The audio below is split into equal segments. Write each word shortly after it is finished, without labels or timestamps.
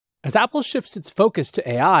As Apple shifts its focus to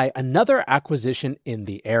AI, another acquisition in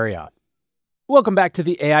the area. Welcome back to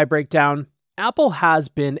the AI Breakdown. Apple has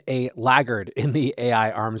been a laggard in the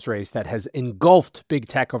AI arms race that has engulfed big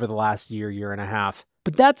tech over the last year and a half,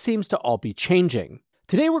 but that seems to all be changing.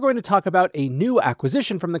 Today we're going to talk about a new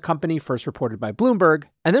acquisition from the company first reported by Bloomberg,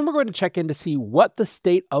 and then we're going to check in to see what the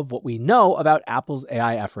state of what we know about Apple's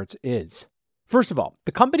AI efforts is. First of all,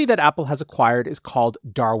 the company that Apple has acquired is called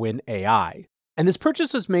Darwin AI. And this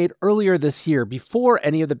purchase was made earlier this year before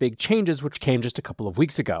any of the big changes which came just a couple of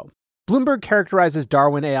weeks ago. Bloomberg characterizes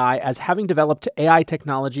Darwin AI as having developed AI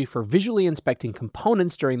technology for visually inspecting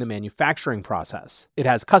components during the manufacturing process. It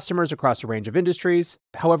has customers across a range of industries.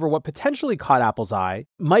 However, what potentially caught Apple's eye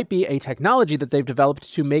might be a technology that they've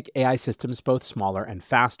developed to make AI systems both smaller and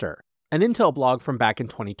faster. An Intel blog from back in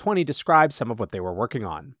 2020 describes some of what they were working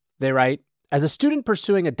on. They write, "As a student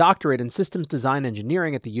pursuing a doctorate in systems design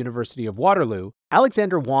engineering at the University of Waterloo,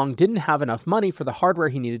 Alexander Wang didn't have enough money for the hardware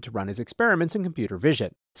he needed to run his experiments in computer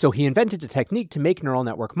vision. So he invented a technique to make neural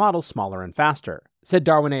network models smaller and faster. Said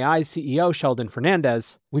Darwin AI's CEO Sheldon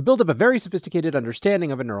Fernandez, "We build up a very sophisticated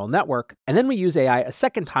understanding of a neural network, and then we use AI a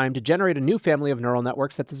second time to generate a new family of neural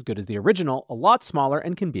networks that's as good as the original, a lot smaller,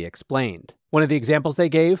 and can be explained." One of the examples they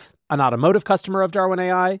gave, an automotive customer of Darwin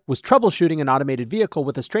AI, was troubleshooting an automated vehicle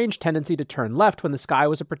with a strange tendency to turn left when the sky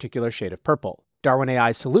was a particular shade of purple. Darwin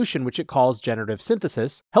AI's solution, which it calls generative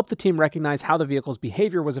synthesis, helped the team recognize how the vehicle's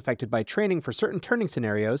behavior was affected by training for certain turning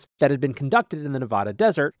scenarios that had been conducted in the Nevada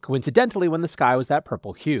desert, coincidentally when the sky was that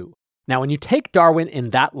purple hue. Now, when you take Darwin in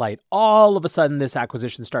that light, all of a sudden this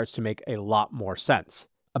acquisition starts to make a lot more sense.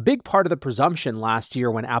 A big part of the presumption last year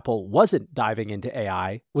when Apple wasn't diving into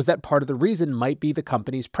AI was that part of the reason might be the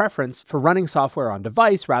company's preference for running software on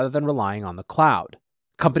device rather than relying on the cloud.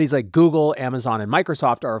 Companies like Google, Amazon, and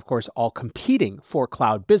Microsoft are, of course, all competing for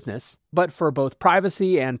cloud business, but for both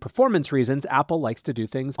privacy and performance reasons, Apple likes to do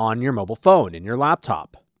things on your mobile phone, in your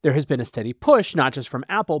laptop. There has been a steady push, not just from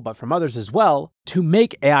Apple, but from others as well, to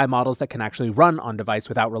make AI models that can actually run on device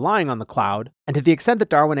without relying on the cloud, and to the extent that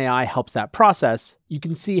Darwin AI helps that process, you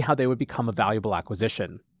can see how they would become a valuable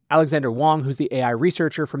acquisition. Alexander Wang, who's the AI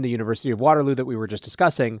researcher from the University of Waterloo that we were just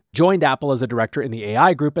discussing, joined Apple as a director in the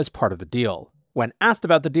AI group as part of the deal. When asked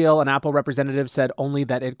about the deal, an Apple representative said only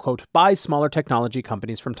that it, quote, buys smaller technology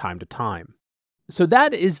companies from time to time. So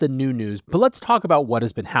that is the new news, but let's talk about what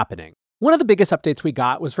has been happening. One of the biggest updates we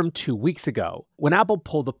got was from 2 weeks ago, when Apple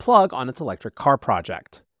pulled the plug on its electric car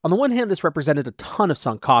project. On the one hand, this represented a ton of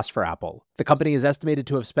sunk costs for Apple. The company is estimated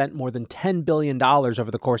to have spent more than $10 billion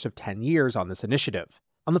over the course of 10 years on this initiative.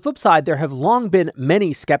 On the flip side, there have long been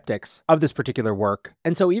many skeptics of this particular work,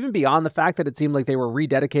 and so even beyond the fact that it seemed like they were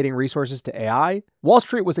rededicating resources to AI, Wall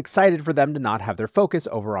Street was excited for them to not have their focus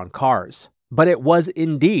over on cars. But it was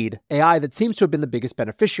indeed AI that seems to have been the biggest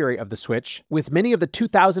beneficiary of the switch, with many of the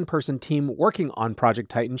 2,000-person team working on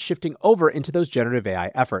Project Titan shifting over into those generative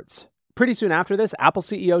AI efforts. Pretty soon after this, Apple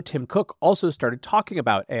CEO Tim Cook also started talking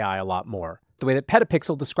about AI a lot more. The way that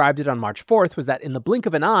Petapixel described it on March 4th was that in the blink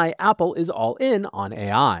of an eye, Apple is all in on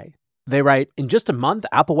AI. They write, "In just a month,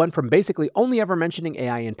 Apple went from basically only ever mentioning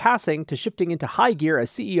AI in passing to shifting into high gear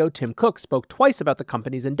as CEO Tim Cook spoke twice about the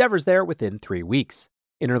company's endeavors there within 3 weeks.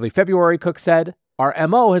 In early February, Cook said, 'Our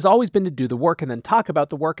MO has always been to do the work and then talk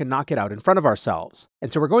about the work and knock it out in front of ourselves.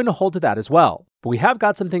 And so we're going to hold to that as well. But we have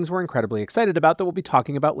got some things we're incredibly excited about that we'll be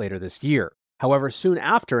talking about later this year.' However, soon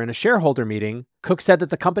after, in a shareholder meeting, Cook said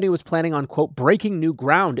that the company was planning on, quote, breaking new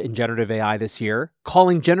ground in generative AI this year,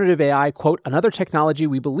 calling generative AI, quote, another technology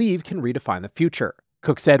we believe can redefine the future.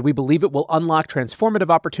 Cook said, 'We believe it will unlock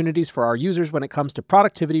transformative opportunities for our users when it comes to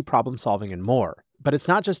productivity, problem solving, and more.' But it's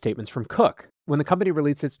not just statements from Cook. When the company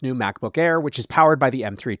released its new MacBook Air, which is powered by the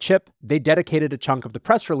M3 chip, they dedicated a chunk of the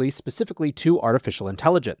press release specifically to artificial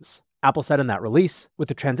intelligence. Apple said in that release, 'With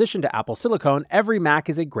the transition to Apple Silicon, every Mac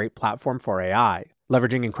is a great platform for AI.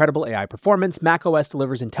 Leveraging incredible AI performance, macOS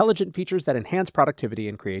delivers intelligent features that enhance productivity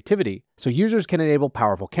and creativity, so users can enable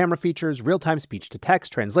powerful camera features, real-time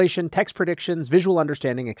speech-to-text, translation, text predictions, visual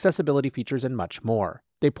understanding, accessibility features, and much more.'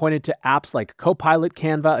 They pointed to apps like Copilot,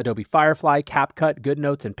 Canva, Adobe Firefly, CapCut,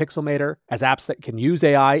 GoodNotes, and Pixelmator as apps that can use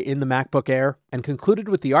AI in the MacBook Air, and concluded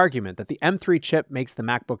with the argument that the M3 chip makes the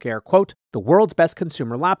MacBook Air, quote, the world's best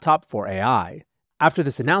consumer laptop for AI. After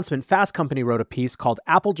this announcement, Fast Company wrote a piece called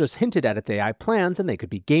Apple Just Hinted at Its AI Plans and They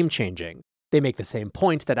Could Be Game-Changing. They make the same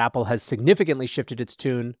point that Apple has significantly shifted its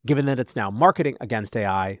tune, given that it's now marketing against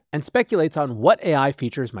AI, and speculates on what AI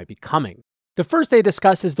features might be coming. The first they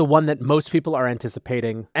discuss is the one that most people are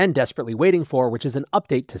anticipating and desperately waiting for, which is an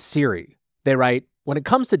update to Siri. They write, When it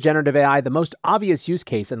comes to generative AI, the most obvious use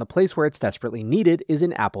case and the place where it's desperately needed is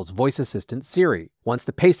in Apple's voice assistant Siri. Once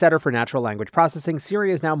the pacesetter for natural language processing,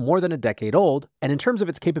 Siri is now more than a decade old, and in terms of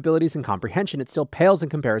its capabilities and comprehension, it still pales in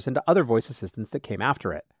comparison to other voice assistants that came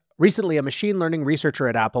after it. Recently, a machine learning researcher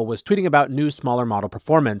at Apple was tweeting about new, smaller model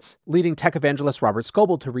performance, leading tech evangelist Robert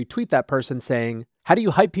Scoble to retweet that person saying, "How do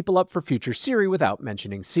you hype people up for future Siri without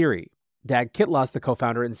mentioning Siri?" Dag Kitlas, the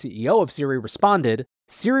co-founder and CEO of Siri, responded,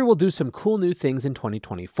 "Siri will do some cool new things in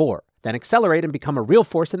 2024, then accelerate and become a real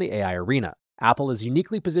force in the AI arena. Apple is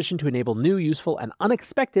uniquely positioned to enable new, useful, and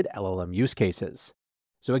unexpected LLM use cases."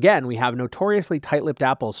 So again, we have notoriously tight-lipped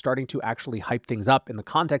Apple starting to actually hype things up in the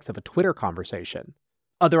context of a Twitter conversation.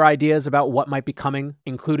 Other ideas about what might be coming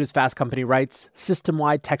include, as Fast Company writes,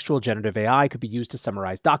 system-wide textual generative AI could be used to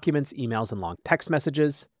summarize documents, emails, and long text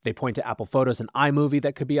messages. They point to Apple Photos and iMovie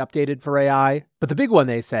that could be updated for AI. But the big one,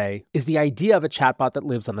 they say, is the idea of a chatbot that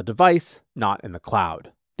lives on the device, not in the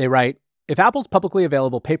cloud. They write, "If Apple's publicly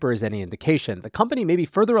available paper is any indication, the company may be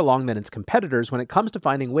further along than its competitors when it comes to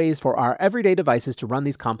finding ways for our everyday devices to run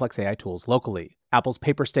these complex AI tools locally." Apple's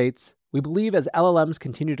paper states, "We believe as LLMs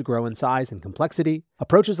continue to grow in size and complexity,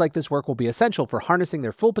 approaches like this work will be essential for harnessing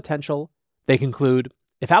their full potential." They conclude,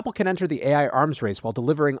 "If Apple can enter the AI arms race while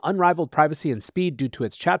delivering unrivaled privacy and speed due to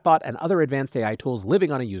its chatbot and other advanced AI tools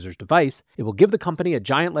living on a user's device, it will give the company a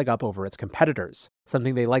giant leg up over its competitors,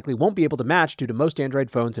 something they likely won't be able to match due to most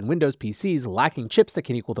Android phones and Windows PCs lacking chips that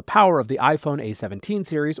can equal the power of the iPhone A17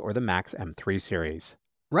 series or the Max M3 series."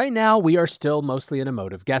 Right now, we are still mostly in a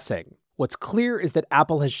mode of guessing. What's clear is that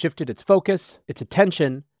Apple has shifted its focus, its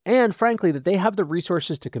attention, and frankly, that they have the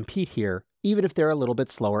resources to compete here, even if they're a little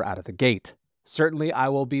bit slower out of the gate. Certainly, I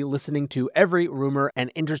will be listening to every rumor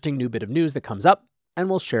and interesting new bit of news that comes up,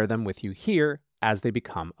 and will share them with you here as they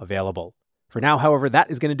become available. For now, however,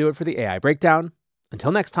 that is going to do it for the AI Breakdown.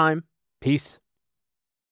 Until next time, peace.